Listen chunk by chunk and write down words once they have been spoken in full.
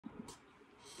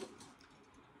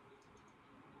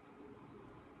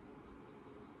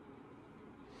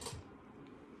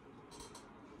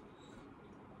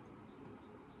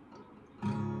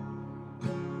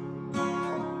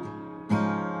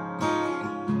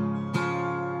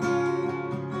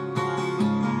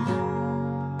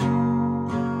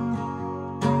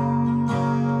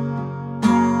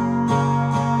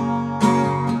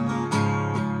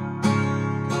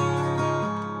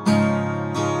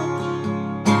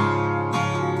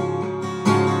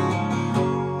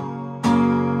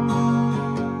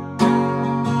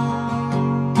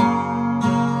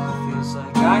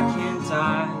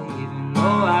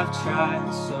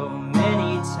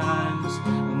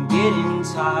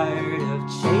tired of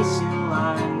chasing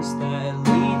lines that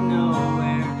lead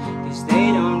nowhere, 'cause they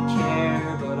don't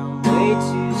care, but I'm way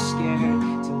too scared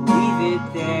to leave it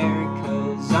there.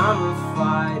 'Cause I'm a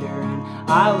fighter and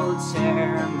I will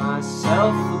tear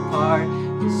myself apart.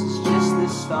 This is just the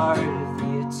start of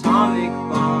the atomic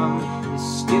bomb. This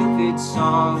stupid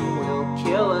song will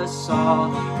kill us all.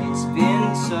 It's been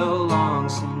so long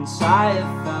since I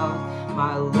have felt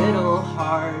my little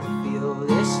heart feel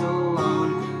this alone.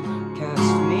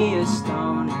 Cast me a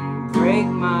stone and break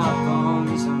my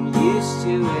bones. I'm used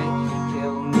to it,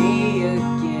 kill me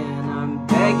again. I'm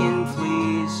begging,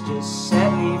 please, just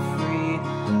set me free.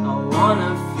 I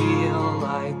wanna feel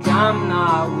like I'm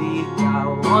not weak. I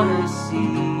wanna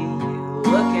see you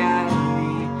look at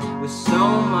me with so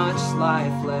much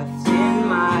life left in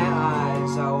my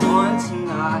eyes. I want to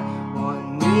not want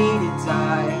me to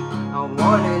die. I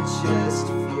wanna just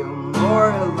feel more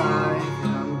alive.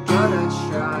 I'm gonna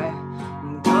try,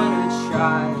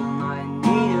 I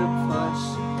need a push,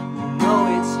 you know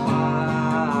it's hard.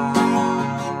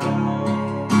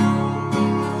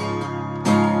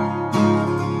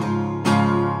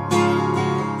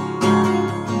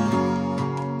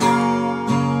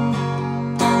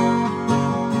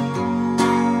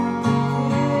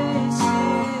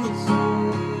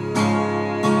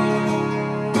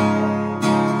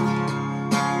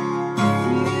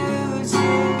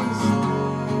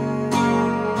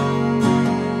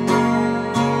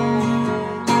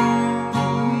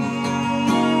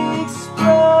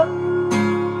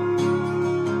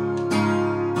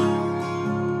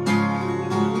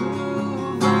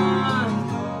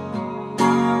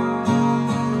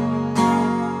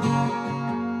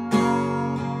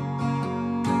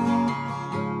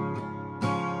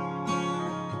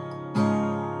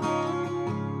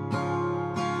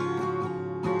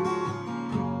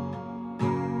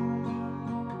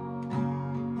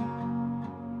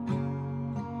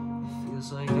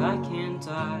 Feels like I can't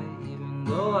die, even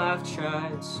though I've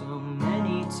tried so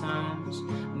many times.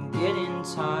 I'm getting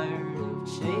tired of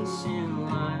chasing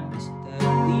lines that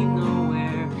lead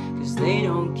nowhere, 'cause they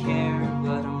don't care,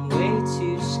 but I'm way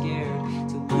too scared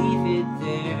to leave it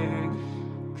there.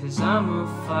 'Cause I'm a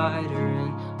fighter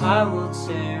and I will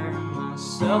tear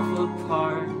myself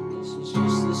apart. This is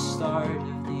just the start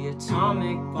of the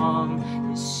atomic bomb.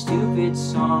 This stupid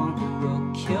song will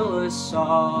kill us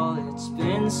all. It's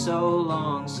been so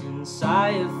long since I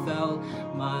have felt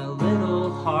my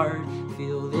little heart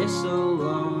feel this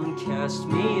alone. Cast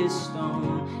me a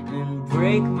stone and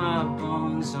break my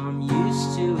bones. I'm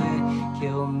used to it,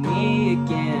 kill me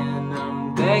again.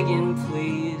 I'm begging,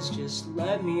 please, just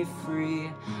let me free.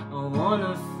 I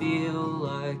wanna feel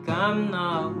like I'm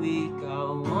not weak. I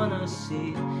wanna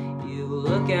see you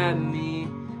look at me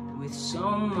with so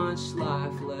much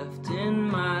life left in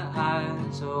my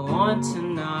eyes. I want to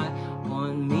not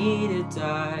want me to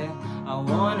die. I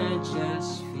wanna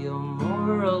just feel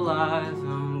more alive.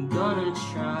 I'm gonna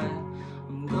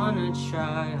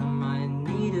try, I might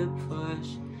need a push,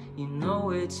 you know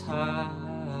it's high.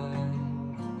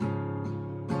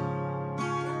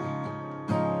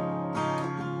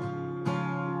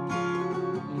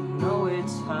 You know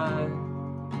it's high.